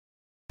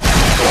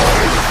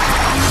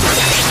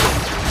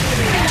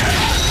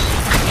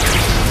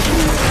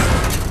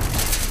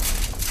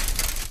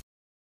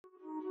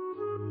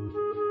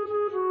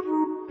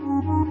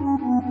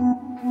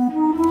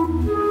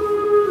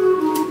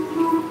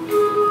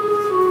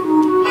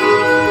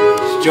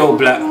Joe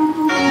Black,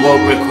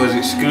 World Records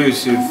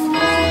exclusive.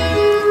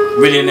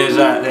 Millionaires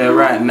out there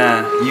right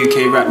now,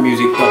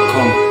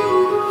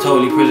 ukrapmusic.com.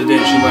 Totally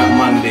presidential right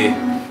Monday.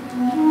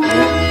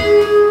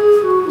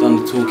 Yeah? Done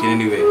the talking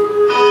anyway.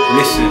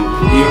 Listen,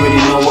 you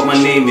already know what my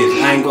name is.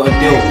 I ain't got a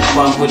deal,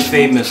 but I'm hood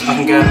famous. I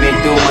can go and make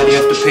dough money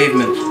off the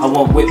pavement. I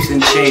want whips and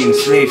chains,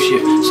 slave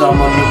ship, so I'm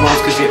on the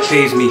roads cause it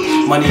pays me.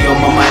 Money on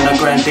my mind, I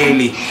grind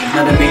daily.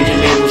 Now the major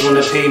labels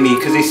wanna pay me,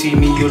 cause they see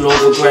me all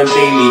over Grime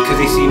daily. Cause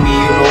they see me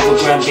all over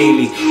Grime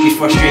daily. These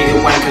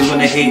frustrated wankers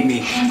wanna hate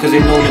me, cause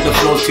they know that the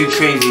flow's too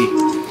crazy.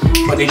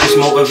 But they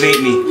just motivate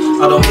me.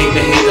 I don't hate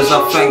the haters,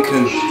 I thank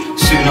them.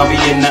 Soon I'll be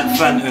in that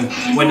phantom.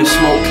 When the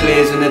smoke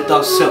clears and the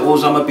dust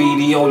settles, I'ma be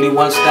the only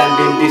one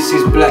standing. This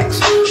is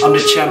Blacks, I'm the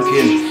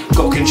champion.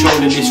 Got control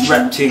of this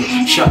rap thing.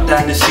 Shut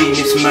down the scene,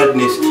 it's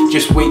madness.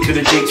 Just wait till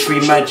the Jake's free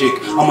magic.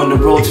 I'm on the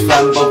roads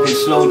fam, bumping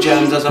slow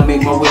jams as I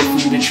make my way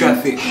through the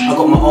traffic. I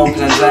got my own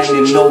plans, I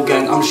ain't in no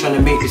gang. I'm just trying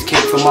to make this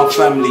cake for my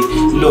family.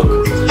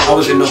 Look, I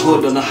was in the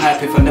hood on the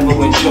hype. If I never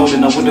went Joe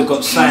then I would've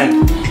got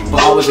signed.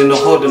 But I was in the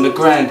hood on the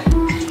grind.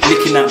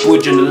 Licking that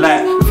wood on the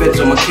light. Feds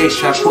on my case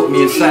try to put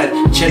me inside.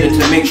 Cheddar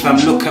to make fam,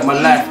 look at my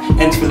life.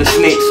 Ends full of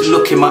snakes,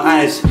 look in my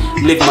eyes.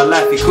 Live my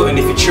life, you couldn't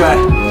if you try.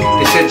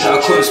 They said that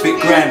I couldn't spit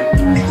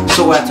grime,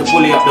 so I had to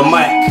bully up the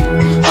mic.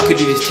 I could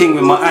do this thing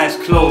with my eyes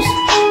closed.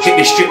 Hit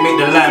the strip, make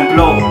the line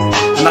blow.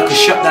 And I could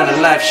shut down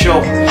a live show.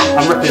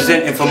 I'm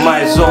representing for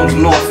my zones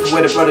north,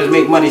 where the brothers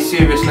make money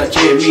serious like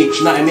J and me.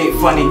 Nothing ain't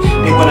funny,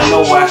 they wanna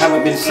know why I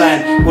haven't been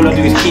signed. All I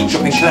do is keep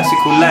dropping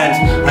classical lines.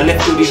 I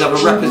left all these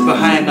other rappers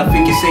behind. I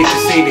think it's safe to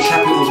say the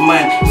capital's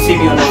mine. See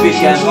me on the big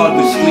gang, hard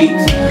with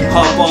sweets.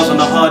 Hard bars on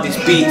the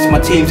hardest beats. My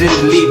team's in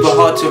the lead but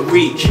hard to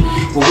reach.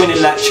 We're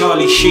winning like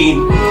Charlie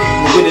Sheen.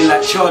 We're winning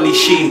like Charlie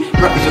Sheen.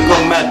 Rappers are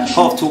gone mad,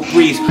 half talk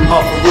breeze,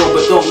 half a real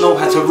but don't know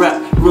how to rap.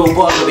 Real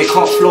bars but they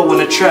can't flow on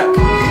the track.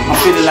 I'm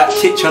feeling like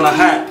Titch on a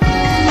hype.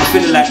 I'm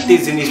feeling like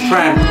Diz in his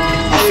prime.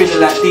 I'm feeling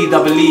like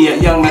DWE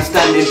at Young Man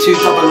Standing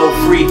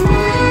 2003.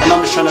 And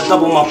I'm just trying to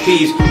double my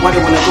P's. Why they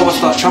wanna go and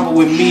start trouble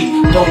with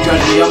me? Don't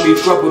judge me, I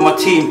move grub with my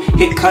team.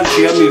 Hit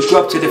country, I move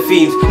grub to the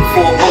fiends. 4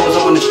 O's,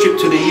 I'm on the strip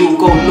to the U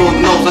go, Lord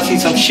knows. I see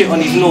some shit on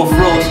these north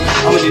roads.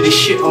 I'ma do this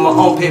shit on my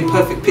own, paint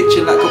perfect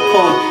picture like a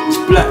pole. It's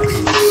Blacks.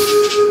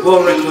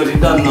 World Record, it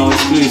done now,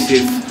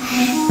 exclusive.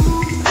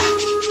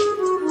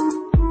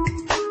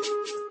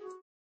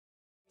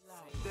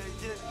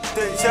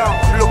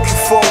 I'm looking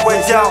for a way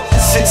out.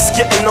 Shit's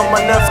getting on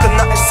my nerves, cause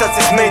nothing says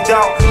it's made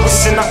out.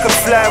 Wishing I could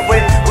fly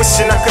away,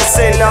 wishing I could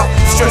sail out.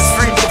 Stress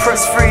free,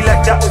 depressed free,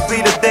 like that would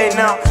be the day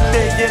now.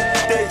 Day in,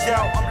 day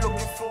out.